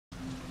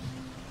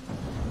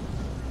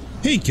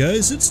Hey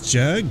guys, it's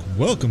Jag.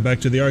 Welcome back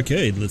to the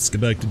arcade. Let's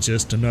get back to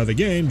just another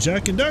game,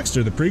 Jak and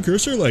Daxter, the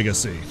Precursor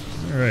Legacy.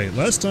 Alright,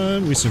 last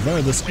time we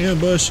survived this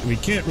ambush. We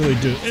can't really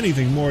do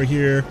anything more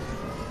here.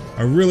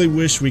 I really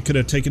wish we could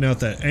have taken out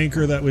that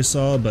anchor that we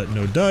saw, but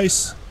no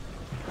dice.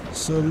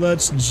 So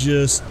let's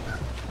just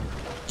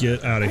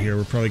get out of here.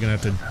 We're probably going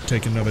to have to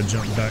take another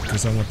jump back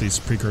because I want these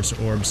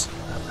Precursor orbs.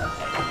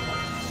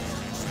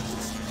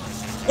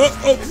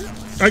 Oh!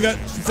 I got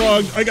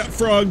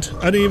frogged.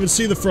 I didn't even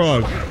see the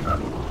frog.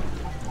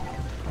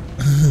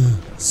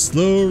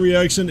 Slow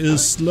reaction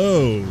is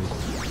slow.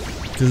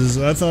 Because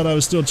I thought I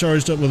was still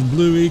charged up with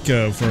blue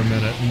eco for a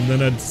minute, and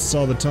then I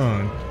saw the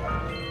tongue.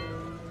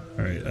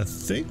 Alright, I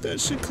think that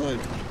should click.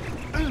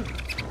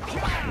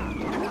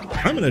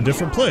 I'm in a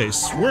different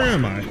place. Where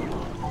am I?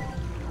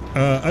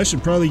 I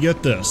should probably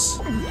get this.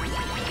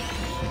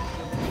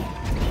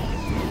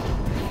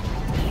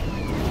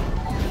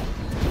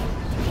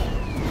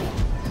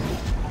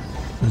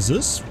 Is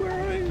this where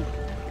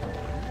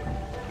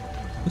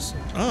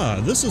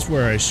this is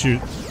where I shoot.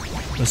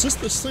 Is this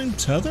the same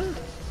tether?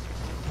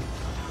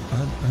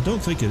 I don't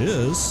think it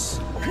is.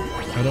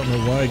 I don't know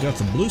why I got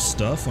the blue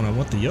stuff when I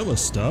want the yellow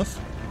stuff.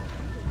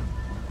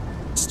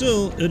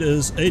 Still, it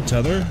is a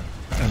tether,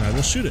 and I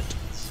will shoot it.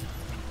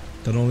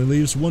 That only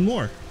leaves one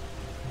more.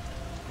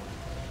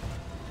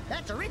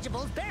 That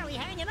dirigible's barely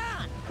hanging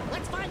on.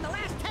 Let's find the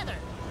last tether.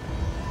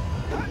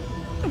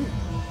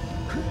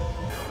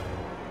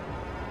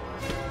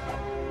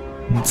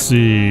 Let's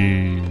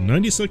see,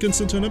 90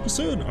 seconds into an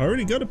episode, I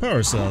already got a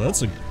power cell.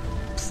 That's a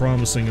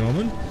promising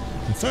omen.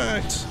 In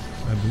fact,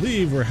 I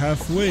believe we're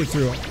halfway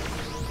through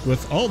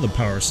with all the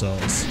power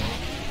cells.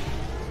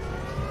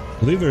 I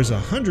believe there's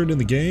 100 in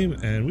the game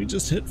and we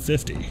just hit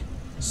 50.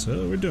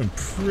 So we're doing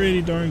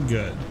pretty darn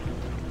good.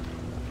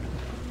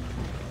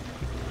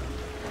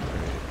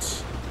 Alright,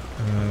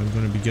 I'm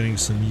going to be getting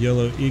some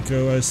yellow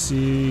eco, I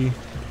see.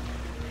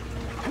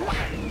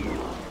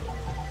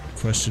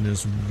 Question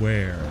is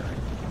where?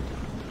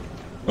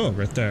 Oh,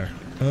 right there.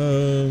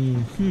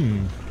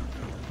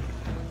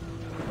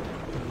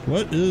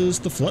 What is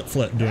the Flut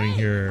Flut doing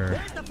here?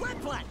 Where's the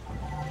Flut Flut?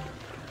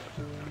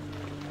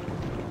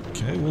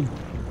 Okay, we'll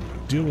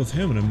deal with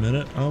him in a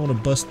minute. I want to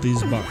bust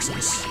these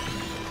boxes.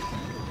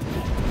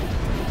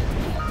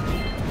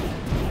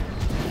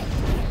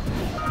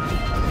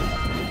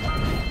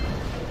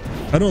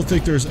 I don't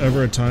think there's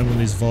ever a time when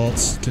these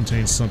vaults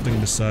contain something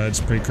besides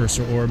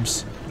precursor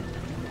orbs.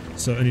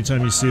 So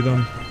anytime you see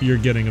them, you're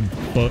getting a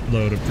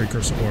buttload of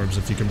precursor orbs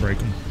if you can break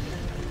them.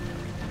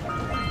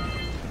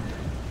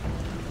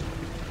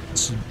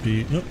 Should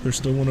be... Nope, there's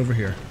still one over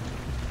here.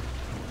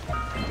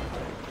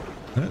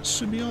 That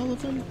should be all of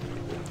them?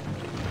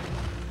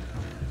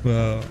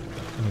 Well,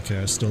 okay,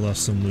 I still left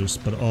some loose,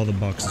 but all the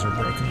boxes are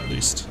broken at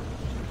least.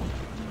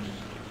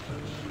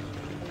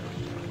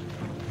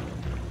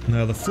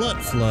 Now the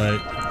Flut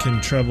Flut can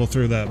travel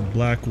through that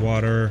black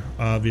water,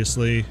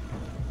 obviously.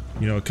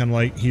 You know, kind of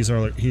like he's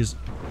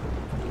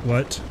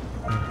what?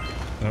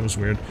 That was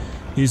weird.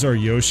 He's our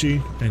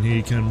Yoshi, and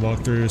he can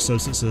walk through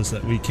substances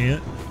that we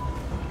can't.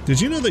 Did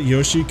you know that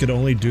Yoshi could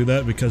only do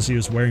that because he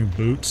was wearing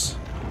boots?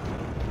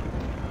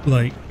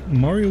 Like,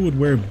 Mario would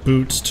wear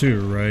boots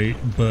too, right?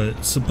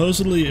 But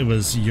supposedly it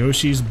was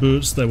Yoshi's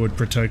boots that would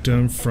protect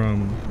him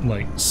from,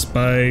 like,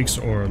 spikes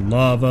or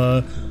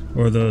lava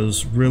or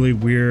those really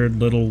weird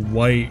little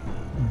white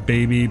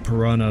baby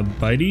piranha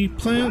bitey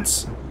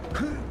plants.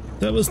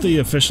 That was the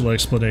official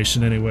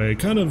explanation anyway.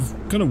 Kind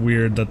of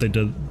weird that they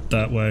did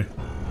that way.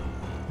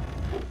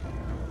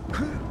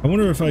 I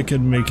wonder if I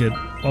could make it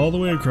all the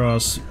way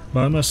across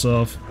by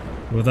myself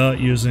without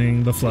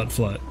using the Flut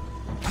Flut.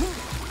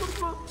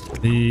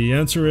 The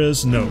answer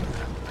is no.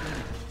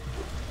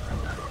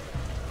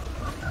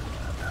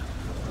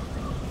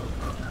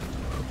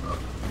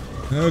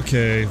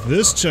 Okay,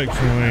 this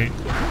checkpoint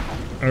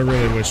I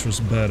really wish was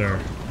better.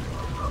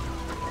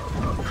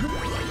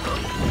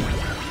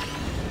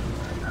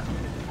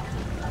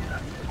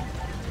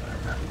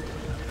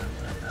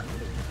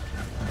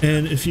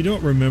 And if you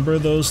don't remember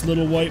those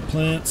little white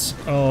plants,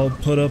 I'll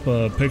put up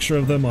a picture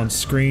of them on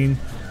screen.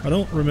 I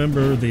don't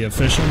remember the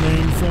official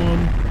name for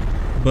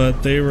them,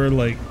 but they were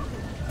like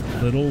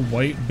little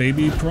white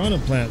baby piranha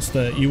plants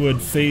that you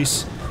would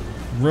face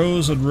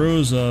rows and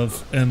rows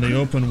of in the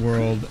open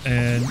world,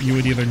 and you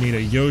would either need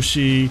a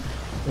Yoshi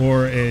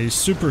or a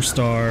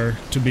superstar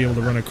to be able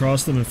to run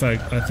across them. In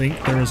fact, I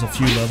think there was a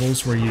few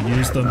levels where you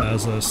used them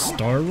as a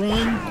star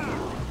run.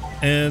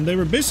 And they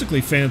were basically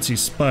fancy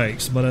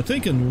spikes, but I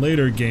think in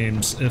later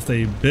games, if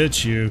they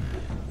bit you,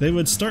 they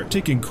would start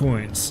taking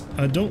coins.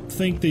 I don't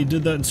think they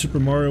did that in Super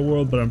Mario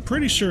World, but I'm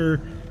pretty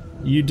sure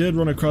you did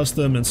run across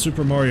them in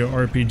Super Mario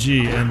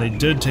RPG, and they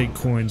did take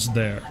coins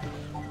there.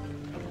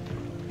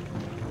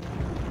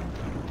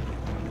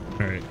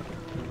 Alright,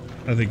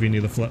 I think we need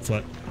the Flut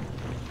Flut.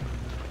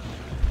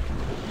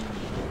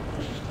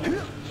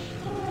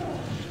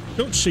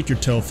 Don't shake your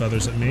tail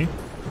feathers at me.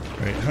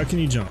 Alright, how can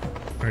you jump?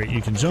 Alright,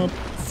 you can jump,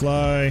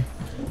 fly.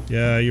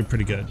 Yeah, you're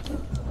pretty good.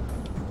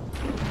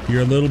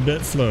 You're a little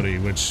bit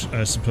floaty, which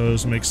I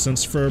suppose makes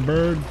sense for a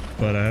bird,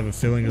 but I have a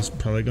feeling it's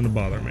probably going to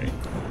bother me.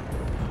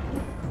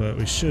 But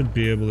we should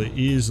be able to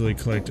easily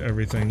collect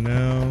everything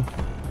now.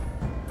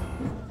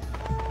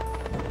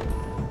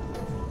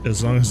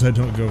 As long as I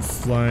don't go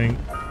flying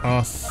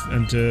off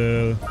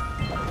into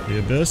the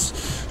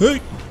abyss. Hey!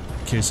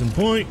 Case in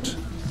point.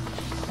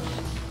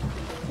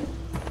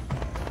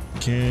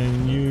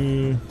 Can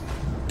you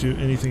do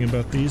anything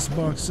about these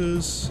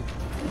boxes?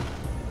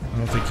 I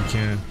don't think you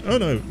can. Oh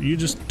no, you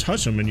just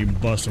touch them and you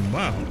bust them.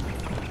 Wow.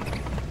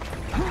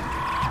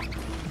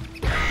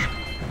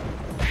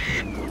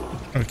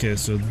 Okay,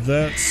 so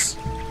that's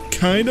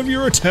kind of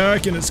your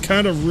attack and it's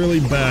kind of really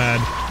bad.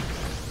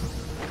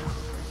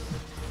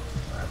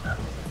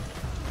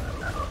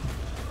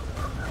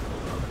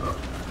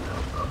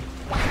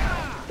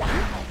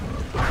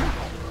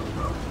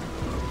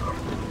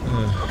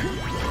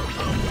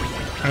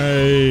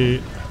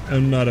 I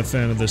am not a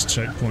fan of this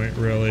checkpoint,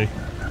 really.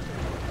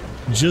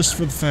 Just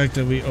for the fact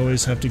that we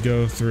always have to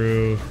go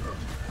through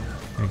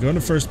and go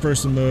into first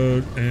person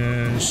mode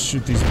and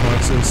shoot these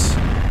boxes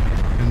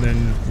and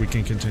then we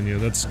can continue.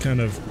 That's kind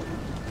of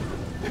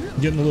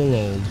getting a little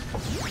old.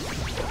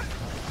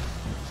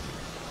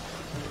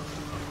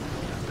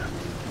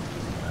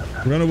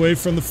 Run away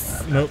from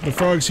the nope, the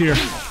frog's here.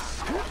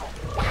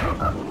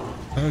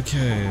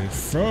 Okay,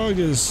 frog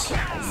is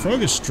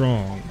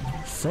strong.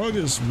 Frog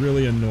is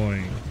really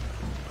annoying.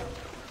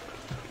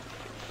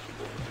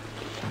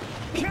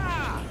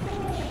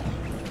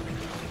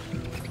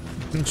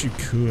 Don't you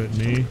coo at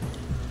me.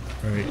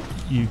 Alright,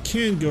 you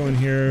can go in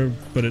here,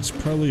 but it's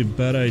probably a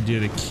bad idea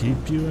to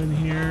keep you in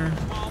here.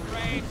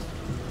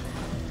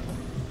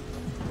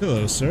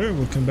 Hello, sir.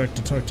 We'll come back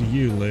to talk to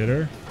you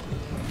later.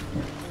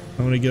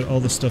 I want to get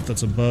all the stuff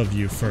that's above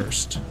you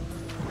first.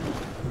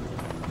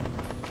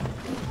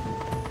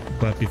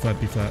 Flappy,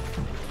 flappy, flap.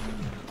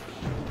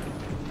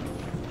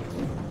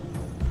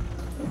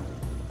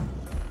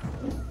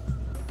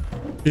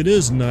 It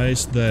is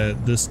nice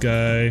that this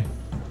guy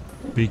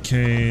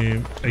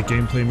became a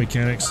gameplay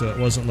mechanic, so it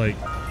wasn't like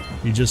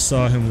you just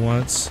saw him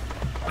once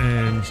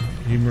and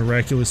he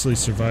miraculously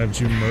survived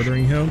you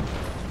murdering him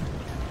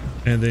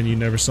and then you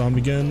never saw him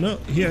again. No,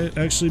 he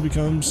actually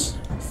becomes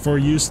for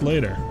use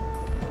later.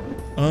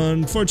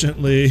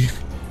 Unfortunately,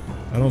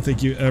 I don't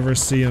think you ever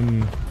see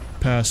him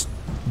past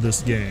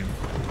this game.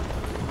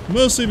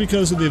 Mostly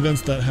because of the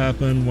events that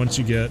happen once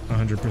you get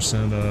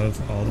 100%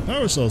 of all the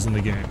power cells in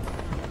the game.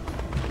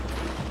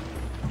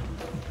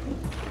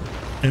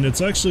 And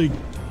it's actually,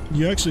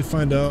 you actually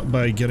find out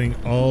by getting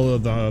all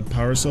of the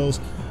power cells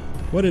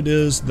what it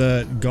is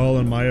that Gall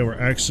and Maya were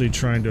actually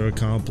trying to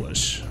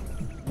accomplish.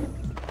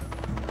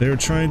 They were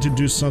trying to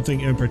do something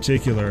in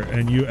particular,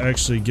 and you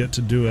actually get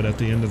to do it at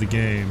the end of the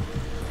game,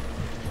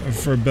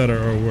 for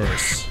better or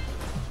worse.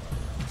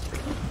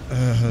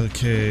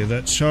 Okay,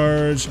 that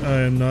charge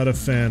I am not a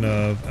fan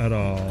of at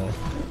all.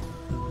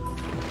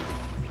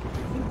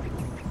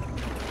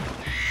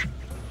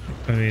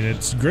 I mean,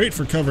 it's great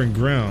for covering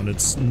ground.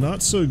 It's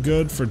not so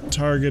good for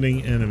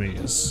targeting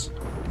enemies.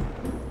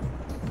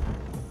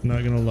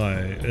 Not gonna lie,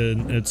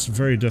 and it's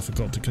very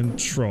difficult to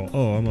control.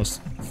 Oh,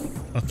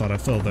 I thought I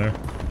fell there.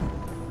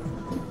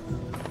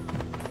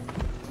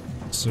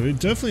 So we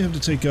definitely have to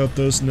take out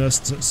those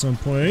nests at some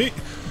point.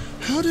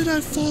 How did I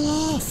fall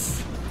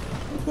off?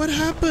 What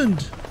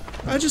happened?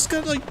 I just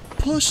got like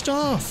pushed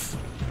off.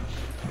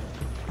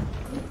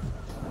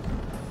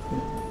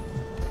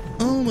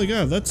 Oh my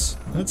god, that's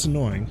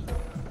annoying.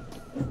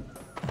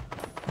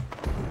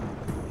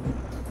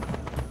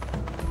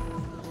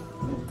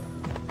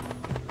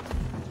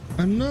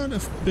 I'm not a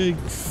big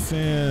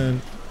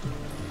fan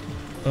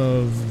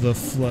of the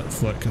Flut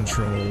Flut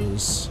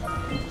controls.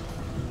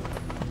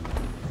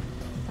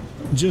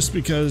 Just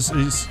because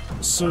he's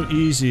so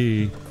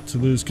easy to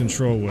lose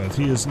control with.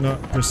 He is not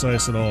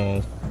precise at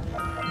all.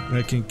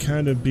 That can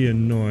kind of be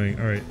annoying.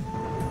 Alright.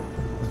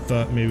 I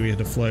thought maybe we had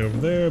to fly over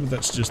there, but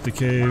that's just the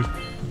cave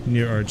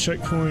near our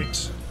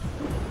checkpoint.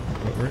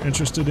 What we're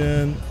interested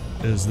in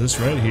is this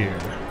right here.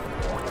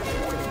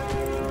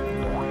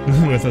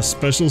 With a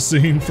special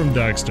scene from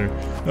Daxter.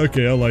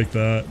 Okay, I like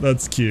that.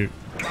 That's cute.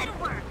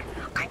 Good work.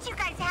 Aren't you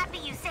guys happy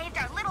you saved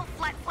our little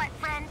Flut Flut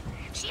friend?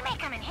 She may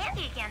come in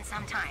handy again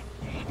sometime.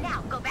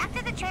 Now, go back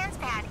to the trans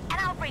pad and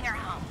I'll bring her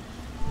home.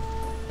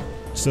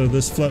 So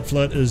this Flut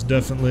Flut is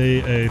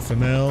definitely a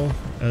female,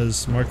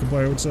 as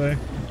Markiplier would say.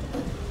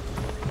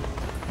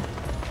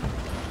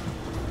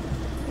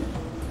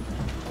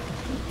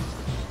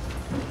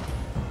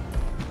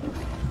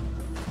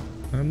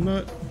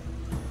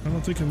 I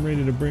don't think I'm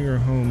ready to bring her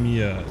home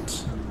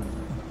yet.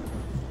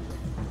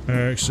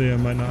 Actually, I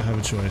might not have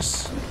a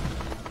choice.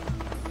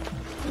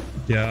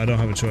 Yeah, I don't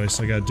have a choice.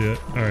 I gotta do it.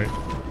 Alright.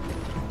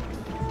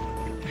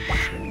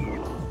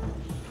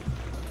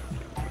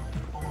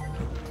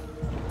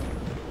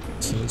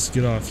 So let's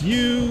get off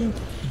you.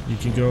 You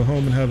can go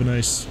home and have a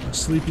nice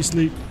sleepy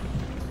sleep.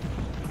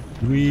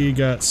 We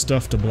got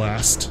stuff to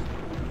blast.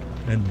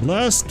 And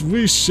blast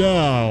we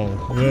shall,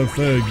 with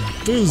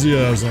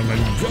enthusiasm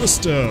and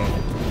gusto.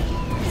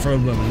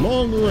 from a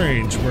long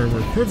range where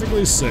we're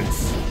perfectly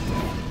safe.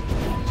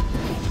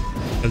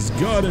 As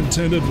God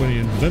intended when he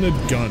invented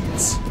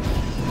guns.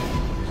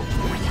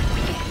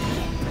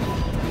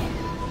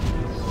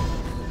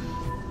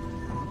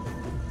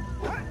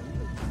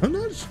 I'm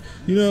not,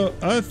 you know,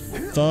 I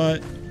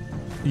thought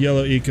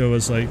yellow eco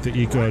was like the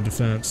eco of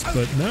defense,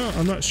 but now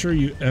I'm not sure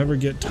you ever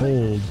get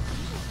told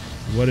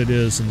what it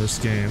is in this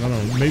game. I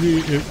don't know,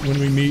 maybe when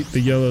we meet the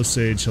yellow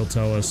sage he'll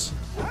tell us.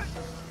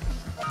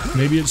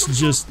 Maybe it's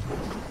just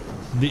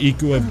the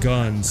eco of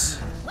guns.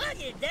 While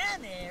you're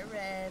down there,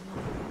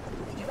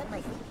 did you let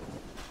my...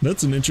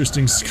 That's an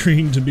interesting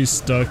screen to be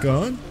stuck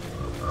on.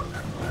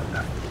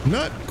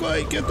 Not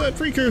quite get that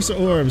precursor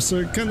orb, so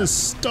it kind of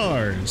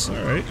stars.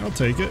 Alright, I'll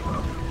take it.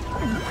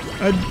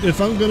 If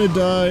I'm gonna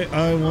die,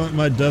 I want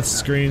my death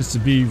screens to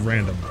be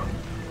random.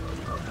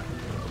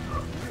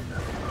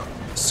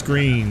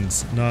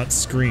 Screens, not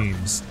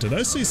screams. Did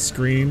I say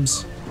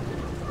screams?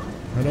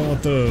 I don't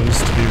want those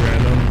to be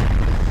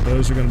random.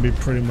 Those are gonna be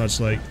pretty much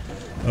like,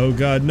 oh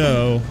god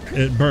no,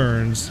 it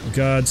burns.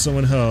 God,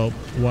 someone help.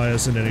 Why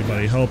isn't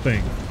anybody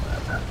helping?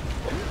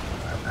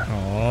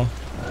 Aww.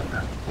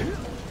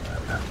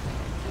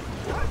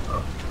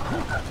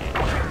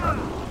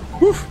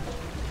 Whew.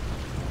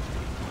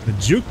 I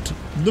juked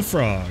the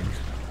frog.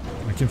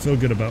 I can feel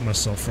good about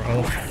myself for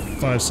all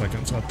 5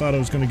 seconds. I thought I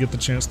was going to get the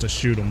chance to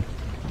shoot him.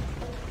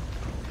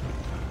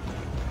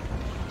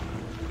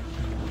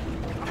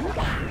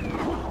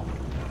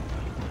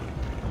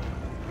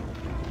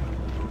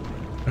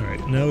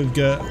 Alright, now we've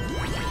got...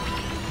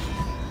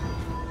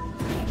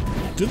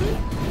 Did it?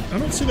 I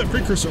don't see that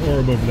precursor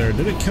orb over there.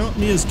 Did it count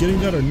me as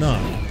getting that or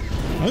not?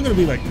 I'm gonna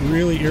be like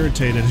really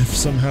irritated if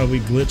somehow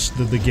we glitch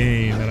the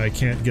game and I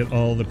can't get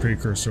all the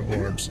precursor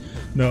orbs.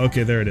 No,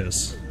 okay, there it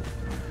is.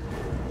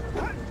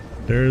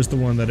 There's the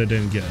one that I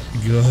didn't get.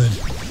 Good.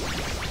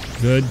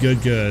 Good,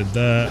 good, good.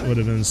 That would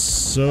have been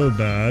so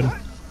bad.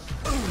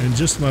 And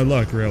just my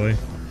luck, really.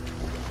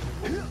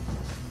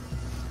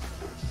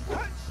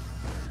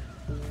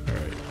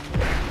 Alright.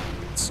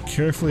 Let's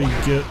carefully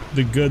get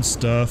the good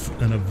stuff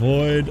and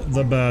avoid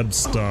the bad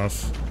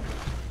stuff.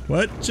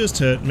 What just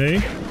hit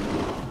me?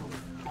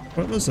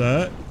 What was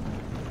that?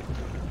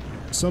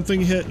 Something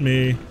hit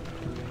me,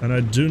 and I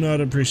do not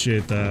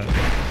appreciate that.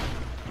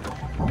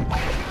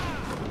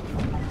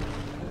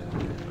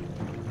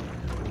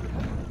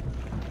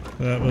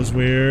 That was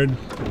weird.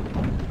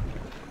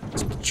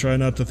 Let's try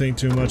not to think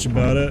too much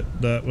about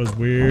it. That was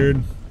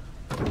weird.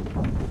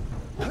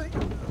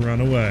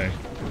 Run away.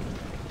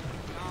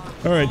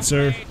 Alright,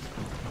 sir.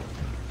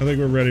 I think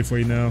we're ready for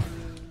you now.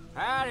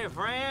 Howdy,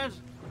 friends.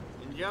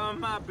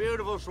 Enjoying my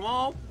beautiful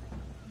swamp?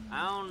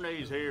 I own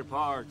these here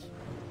parts.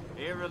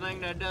 Everything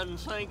that doesn't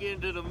sink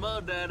into the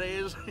mud, that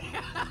is.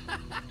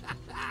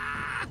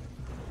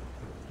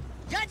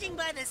 Judging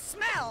by the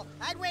smell,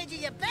 I'd wager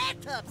your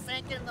bathtub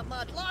sank in the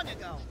mud long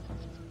ago.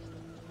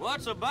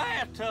 What's a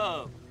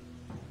bathtub?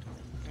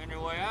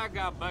 Anyway, I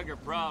got bigger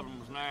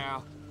problems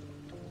now.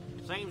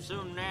 Seems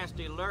some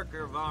nasty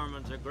lurker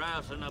varmints are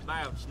grousing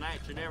about,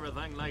 snatching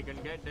everything they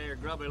can get their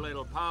grubby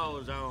little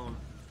paws on,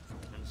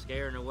 and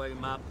scaring away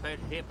my pet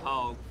hip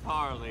hog,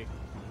 Farley.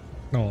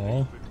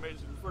 Aww. He's been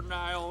missing for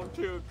nigh on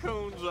to a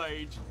coon's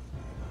age.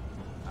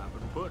 I've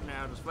been putting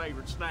out his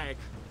favorite snack.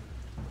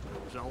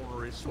 Those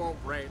ornery swamp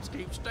rats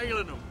keep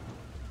stealing them.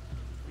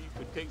 If you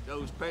could keep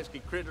those pesky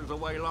critters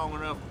away long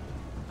enough,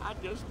 I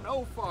just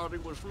know Farley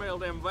will smell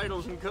them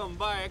vitals and come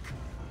back.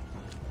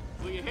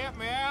 Will you help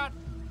me out?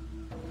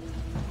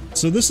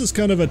 So this is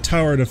kind of a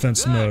tower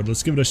defense mode.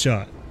 Let's give it a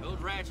shot. Those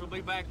rats will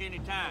be back any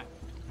time.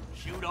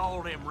 Shoot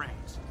all them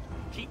rats.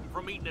 Keep them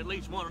from eating at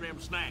least one of them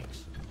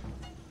snacks.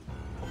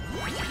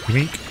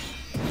 Wink.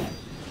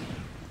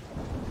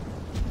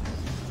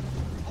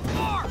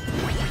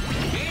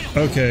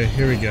 Okay,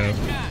 here we go.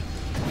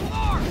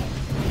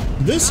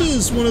 This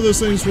is one of those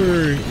things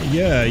where,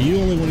 yeah, you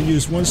only want to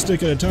use one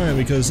stick at a time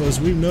because, as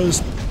we've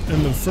noticed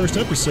in the first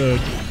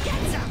episode,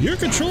 your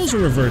controls are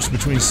reversed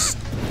between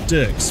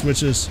sticks,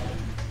 which is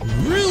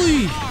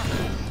really,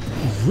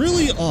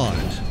 really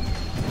odd.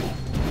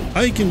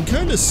 I can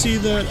kind of see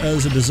that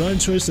as a design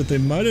choice that they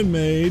might have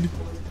made.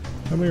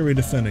 How many are we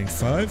defending?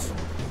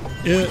 5?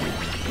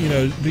 You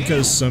know,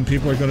 because some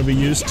people are going to be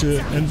used to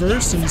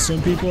inverse and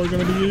some people are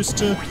going to be used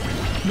to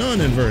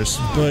non-inverse.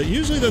 But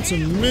usually that's a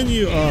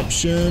menu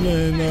option,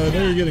 and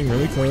they're getting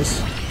really close.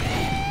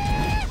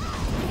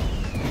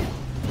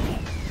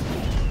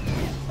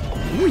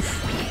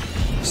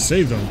 Oof.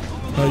 Save them.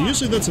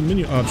 Usually that's a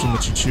menu option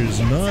that you choose,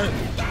 not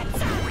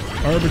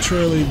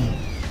arbitrarily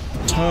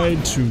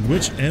tied to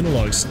which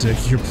analog stick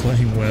you're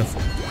playing with.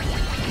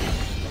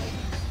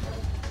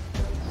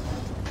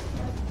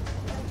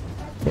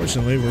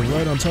 Fortunately, we're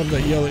right on top of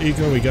that yellow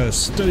eco. We got a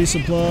steady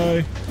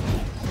supply.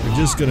 We're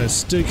just gonna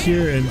stick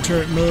here in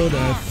turret mode,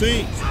 and I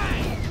think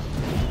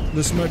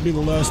this might be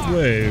the last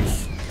wave.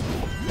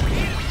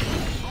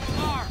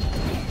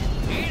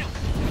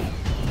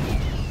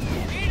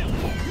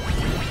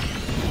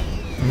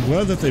 I'm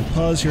glad that they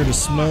pause here to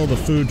smell the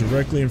food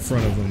directly in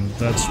front of them.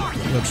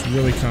 That's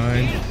really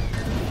kind.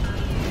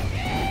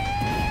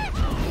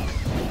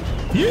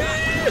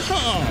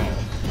 Yeehaw!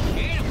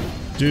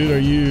 Dude, are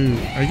you...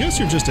 I guess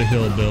you're just a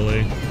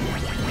hillbilly.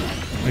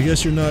 I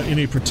guess you're not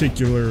any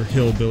particular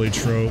hillbilly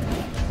trope.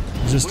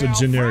 Just a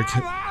generic...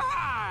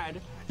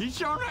 You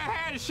sure know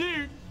how to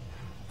shoot.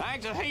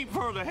 Thanks a heap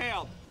for the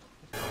help.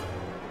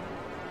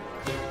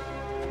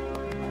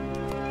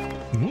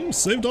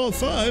 Saved all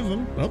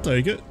 5. I'll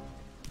take it.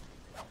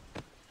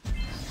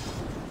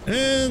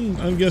 And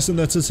I'm guessing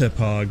that's his hip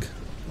hog.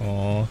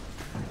 Aw.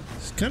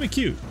 It's kind of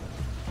cute.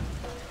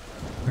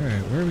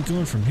 Alright, where are we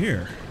going from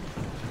here?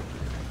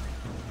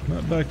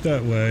 Not back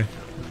that way.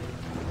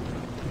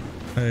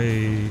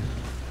 Do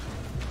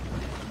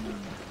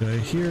I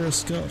hear a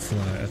scout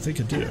fly? I think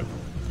I do.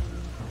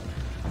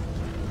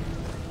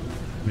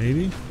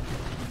 Maybe?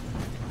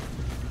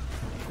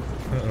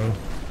 Uh-oh.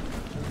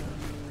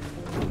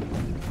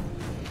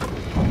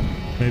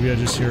 Maybe I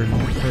just heard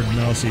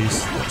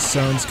mousies. That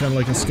sounds kind of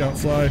like a scout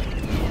fly.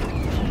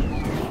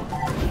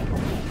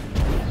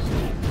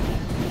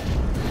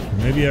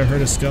 Maybe I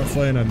heard a scout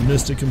fly and I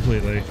missed it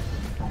completely.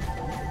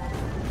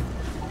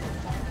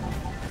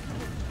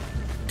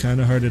 Kind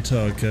of hard to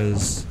tell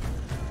because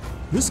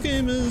this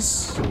game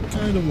is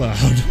kind of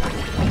loud.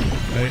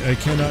 I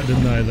cannot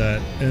deny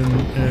that. In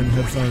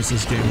headphones,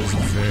 this game is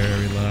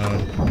very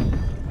loud.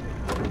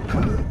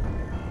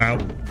 Ow.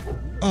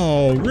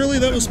 Oh, really?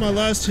 That was my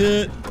last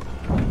hit?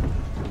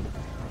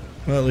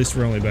 Well, at least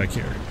we're only back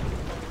here.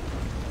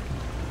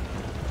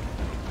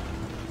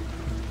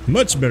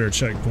 Much better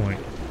checkpoint.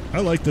 I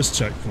like this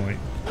checkpoint.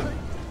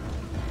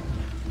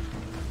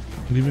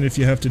 And even if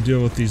you have to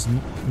deal with these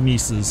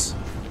mises,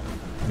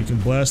 you can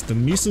blast the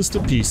mises to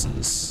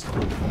pieces.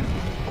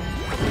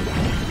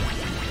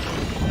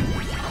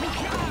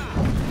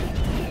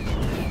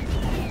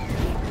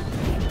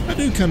 I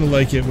do kind of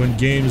like it when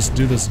games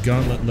do this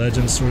Gauntlet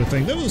Legends sort of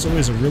thing. That was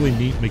always a really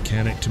neat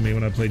mechanic to me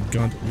when I played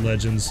Gauntlet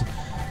Legends.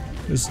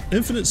 There's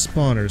infinite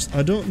spawners.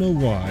 I don't know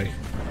why.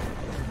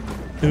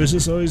 It was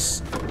just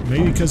always...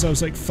 Maybe because I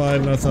was like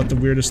 5 and I thought the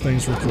weirdest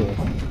things were cool.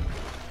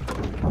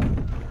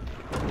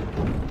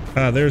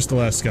 Ah, there's the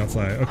last scout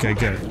fly. Okay,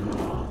 good.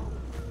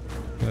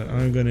 But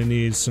I'm gonna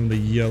need some of the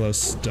yellow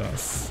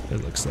stuff,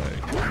 it looks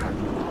like.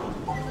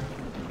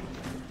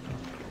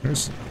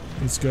 Let's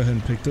go ahead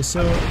and pick this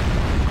up.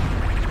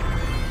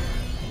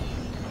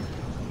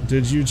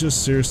 Did you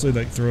just seriously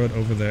like throw it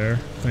over there?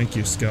 Thank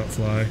you, scout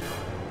fly.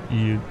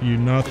 You're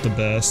not the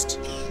best.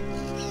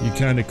 You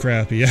kinda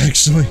crappy,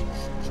 actually.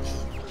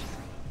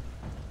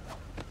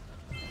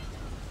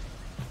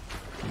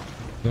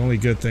 The only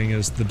good thing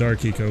is the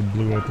Dark Eco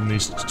blew open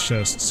these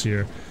chests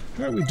here.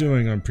 How are we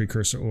doing on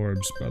precursor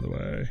orbs, by the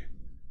way?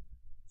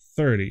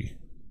 30.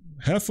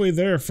 Halfway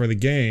there for the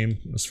game,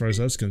 as far as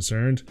that's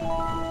concerned.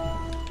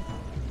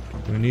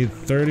 We need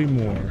 30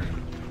 more.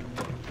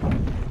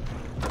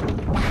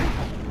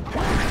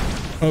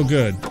 Oh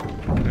good.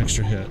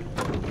 Extra hit.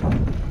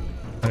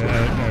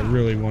 I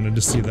really wanted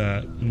to see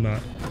that.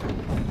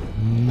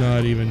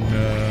 Not even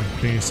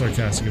being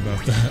sarcastic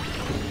about that.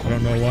 I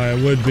don't know why I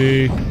would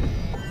be.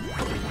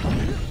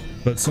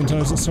 But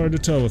sometimes it's hard to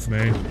tell with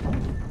me.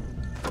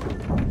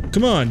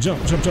 Come on,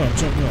 jump, jump, jump,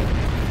 jump, no.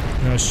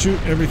 Now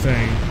shoot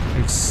everything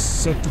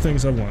except the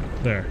things I want.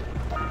 There.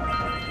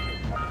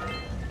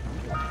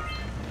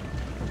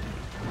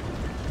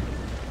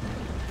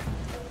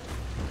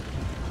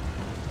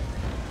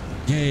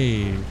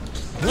 Yay.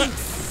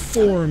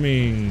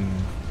 Platforming.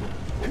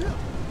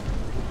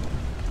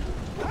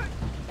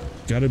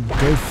 Gotta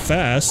go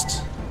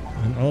fast.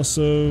 And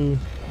also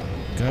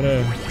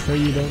gotta pray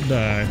you don't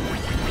die.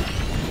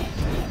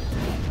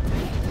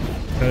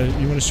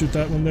 You want to shoot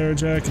that one there,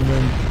 Jak, and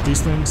then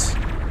these things?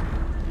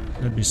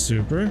 That'd be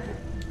super.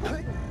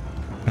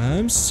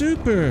 I'm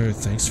super!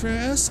 Thanks for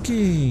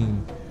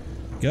asking!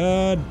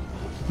 God,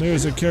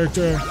 there's a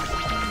character.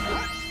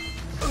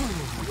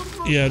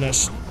 Yeah, not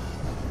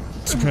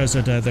surprised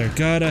I died there.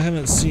 God, I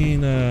haven't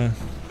seen,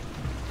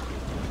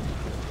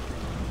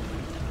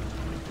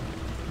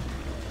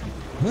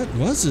 what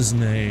was his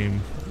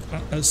name?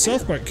 A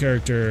South Park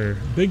character.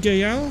 Big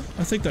Gay Al?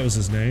 I think that was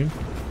his name.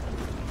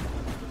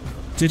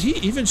 Did he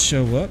even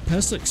show up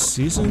past like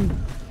season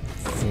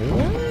 4?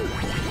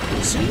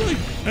 It seemed like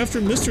after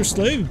Mr.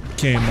 Slave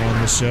came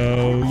on the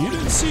show, you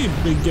didn't see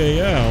Big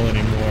Gay Al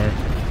anymore.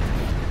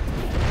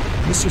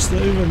 Mr.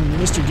 Slave and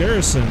Mr.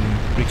 Garrison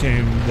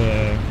became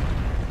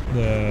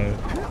the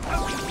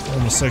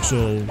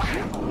homosexual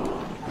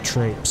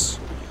tropes.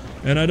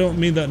 And I don't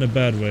mean that in a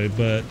bad way,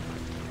 but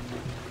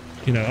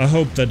you know, I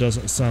hope that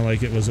doesn't sound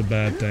like it was a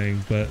bad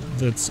thing, but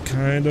that's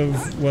kind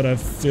of what I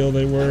feel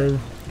they were.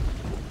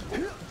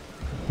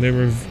 They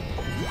were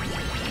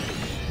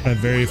a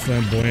very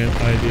flamboyant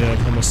idea of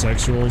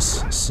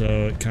homosexuals,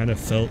 so it kind of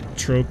felt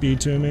tropey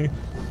to me.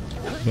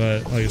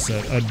 But like I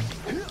said, I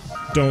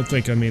don't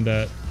think I mean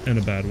that in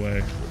a bad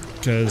way.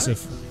 Because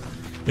if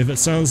it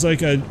sounds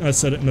like I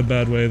said it in a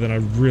bad way, then I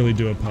really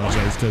do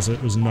apologize, because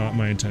it was not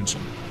my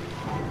intention.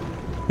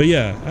 But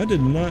yeah, I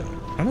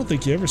don't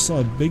think you ever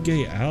saw Big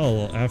Gay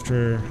Al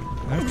after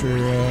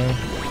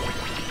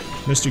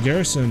Mr.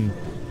 Garrison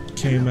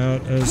came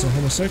out as a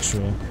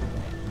homosexual.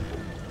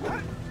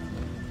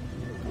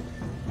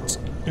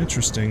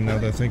 interesting now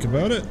that I think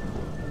about it.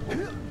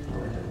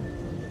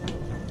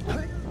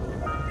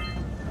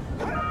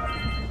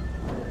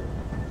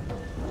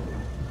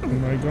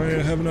 Am I going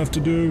to have enough to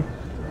do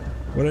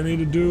what I need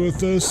to do with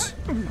this?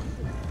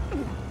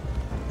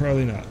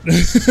 Probably not.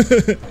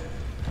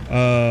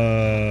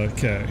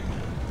 Okay.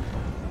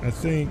 I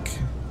think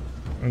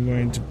I'm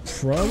going to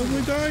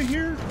probably die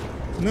here?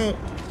 No.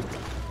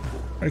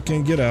 I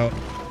can get out,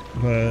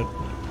 but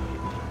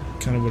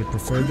kind of would have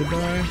preferred to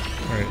die.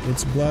 Alright,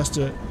 let's blast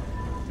it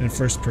in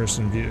first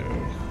person view.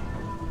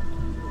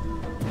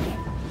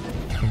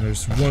 And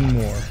there's one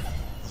more.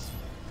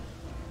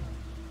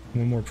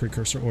 One more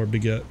precursor orb to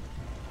get.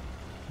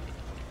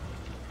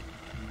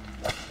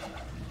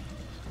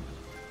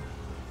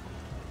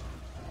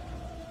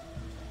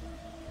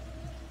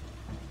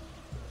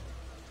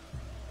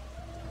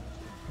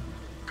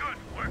 Good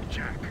work,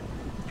 Jak.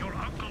 Your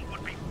uncle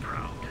would be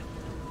proud.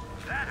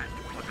 That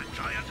was a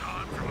giant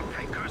arm from a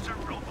precursor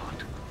robot.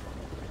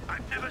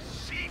 I've never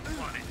seen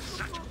one in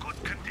such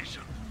good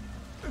condition.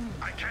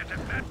 I can't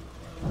imagine.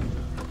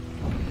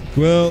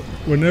 Well,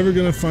 we're never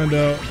gonna find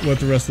out what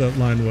the rest of that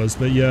line was,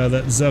 but yeah,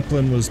 that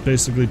Zeppelin was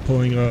basically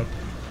pulling up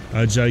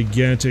a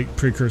gigantic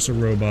precursor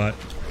robot.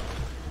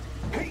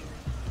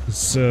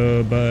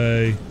 So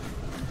by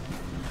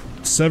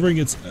severing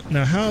its...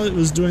 Now how it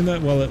was doing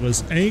that while it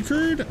was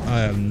anchored, I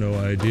have no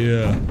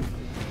idea.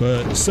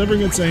 But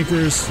severing its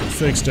anchors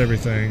fixed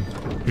everything,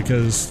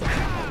 because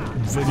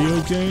video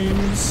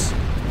games...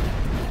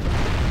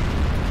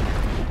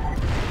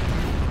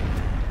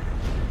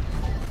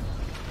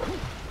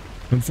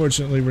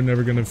 Unfortunately, we're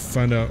never going to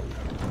find out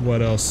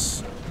what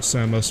else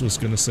Samus was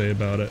going to say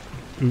about it.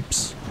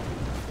 Oops.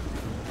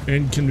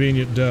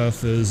 Inconvenient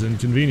death is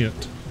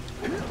inconvenient.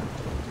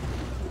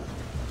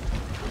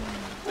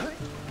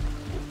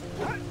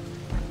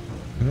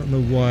 I don't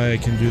know why I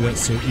can do that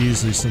so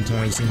easily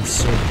sometimes and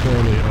so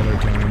poorly other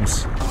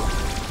times.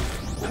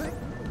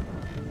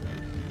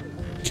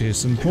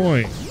 Case in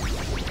point.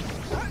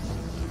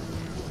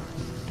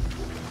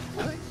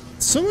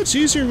 It's so much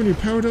easier when you're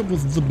powered up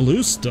with the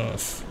blue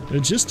stuff.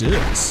 It just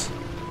is.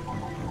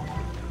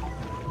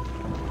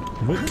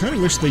 I kind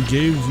of wish they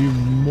gave you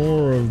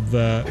more of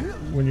that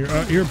when you're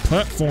out here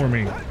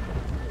platforming.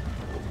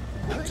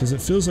 Because it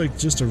feels like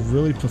just a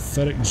really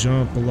pathetic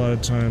jump a lot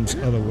of times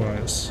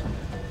otherwise.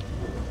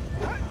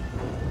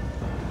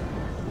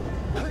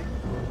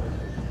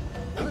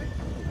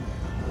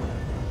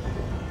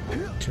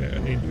 Okay, I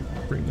need to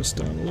bring this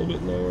down a little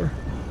bit lower.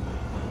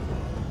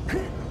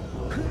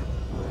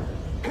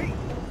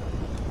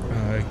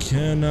 I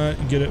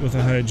cannot get it with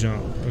a high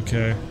jump,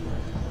 okay.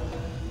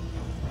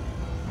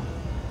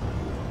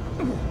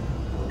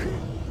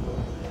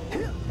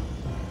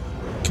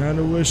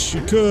 Kinda wish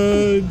you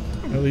could.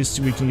 At least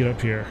we can get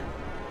up here.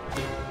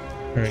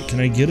 Alright, can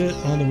I get it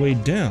on the way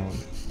down?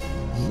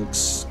 It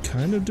looks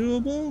kind of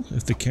doable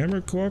if the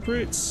camera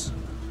cooperates.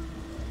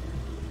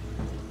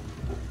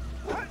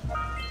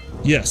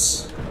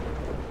 Yes.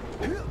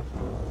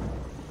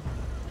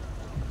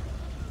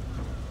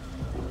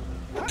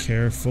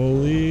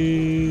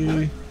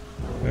 Carefully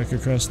back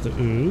across the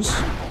ooze.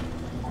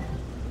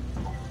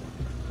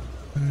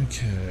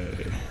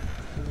 Okay.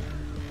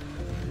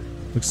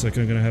 Looks like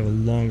I'm gonna have a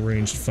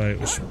long-range fight,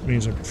 which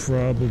means I'm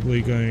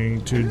probably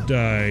going to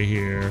die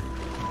here.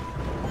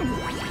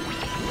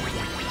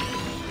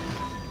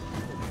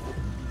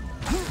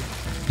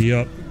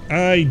 Yup.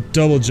 I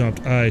double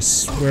jumped. I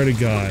swear to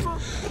God.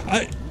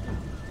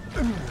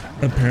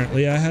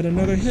 Apparently I had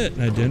another hit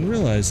and I didn't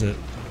realize it.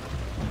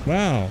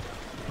 Wow.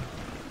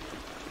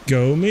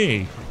 Go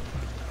me.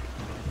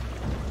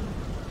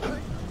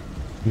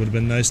 Would have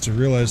been nice to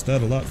realize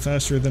that a lot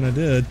faster than I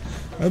did.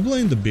 I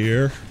blame the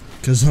beer,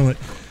 because I'm like,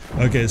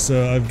 okay,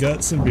 so I've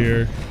got some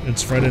beer.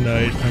 It's Friday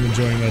night. I'm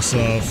enjoying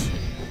myself.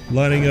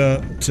 Lining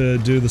up to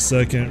do the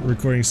second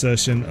recording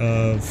session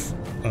of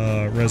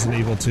Resident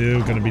Evil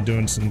 2. Going to be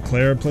doing some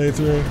Claire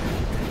playthrough.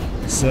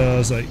 So I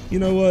was like, you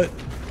know what?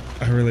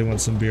 I really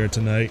want some beer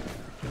tonight.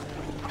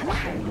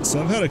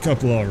 So I've had a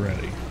couple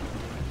already.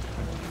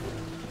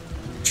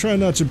 Try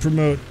not to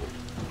promote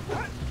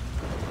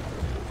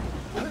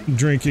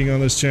drinking on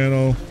this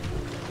channel,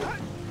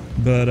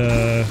 but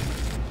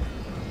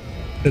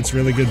it's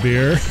really good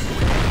beer.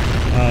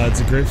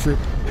 It's a grapefruit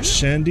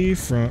shandy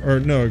from,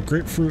 or no, a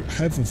grapefruit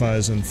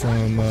Hefeweizen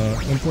from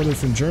imported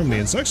from Germany.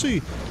 It's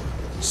actually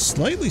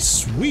slightly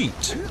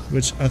sweet,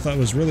 which I thought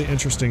was really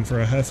interesting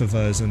for a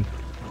Hefeweizen.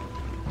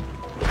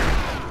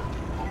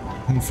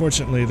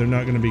 Unfortunately, they're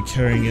not going to be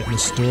carrying it in the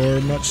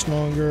store much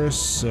longer,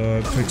 so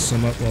I picked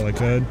some up while I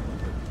could.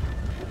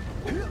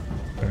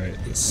 Alright,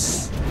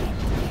 let's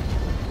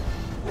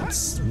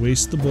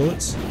waste the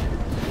bullets.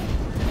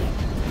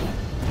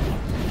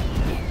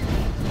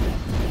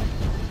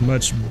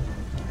 Much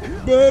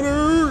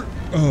better!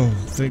 Oh,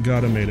 thank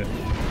God I made it.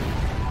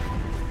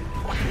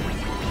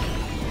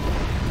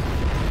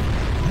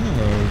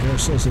 Oh, we got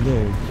ourselves a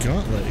little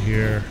gauntlet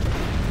here.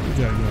 What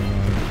we got going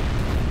on?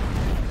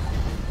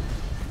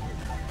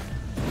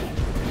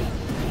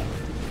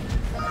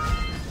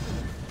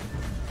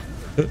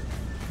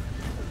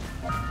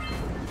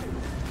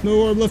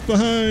 No orb left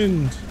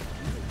behind!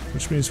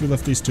 Which means we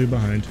left these 2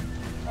 behind.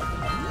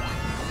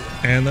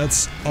 And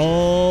that's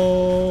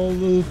all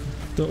the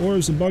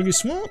orbs in Boggy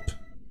Swamp.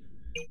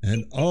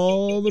 And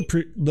all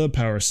the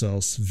power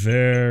cells.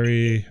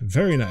 Very,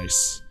 very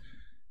nice.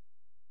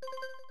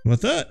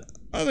 With that,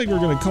 I think we're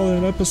going to call it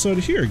an episode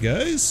here,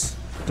 guys.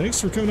 Thanks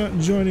for coming out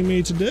and joining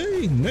me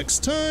today.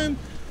 Next time,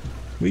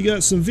 we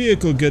got some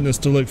vehicle goodness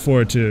to look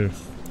forward to.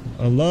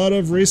 A lot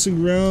of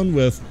racing around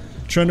with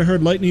trying to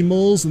herd lightning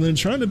moles and then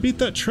trying to beat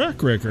that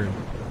track record.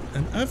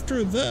 And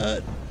after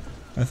that,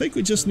 I think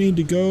we just need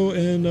to go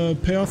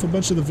and pay off a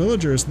bunch of the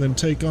villagers and then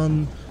take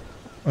on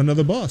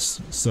another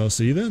boss. So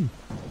see you then.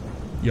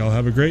 Y'all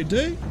have a great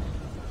day,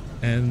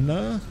 and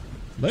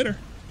later.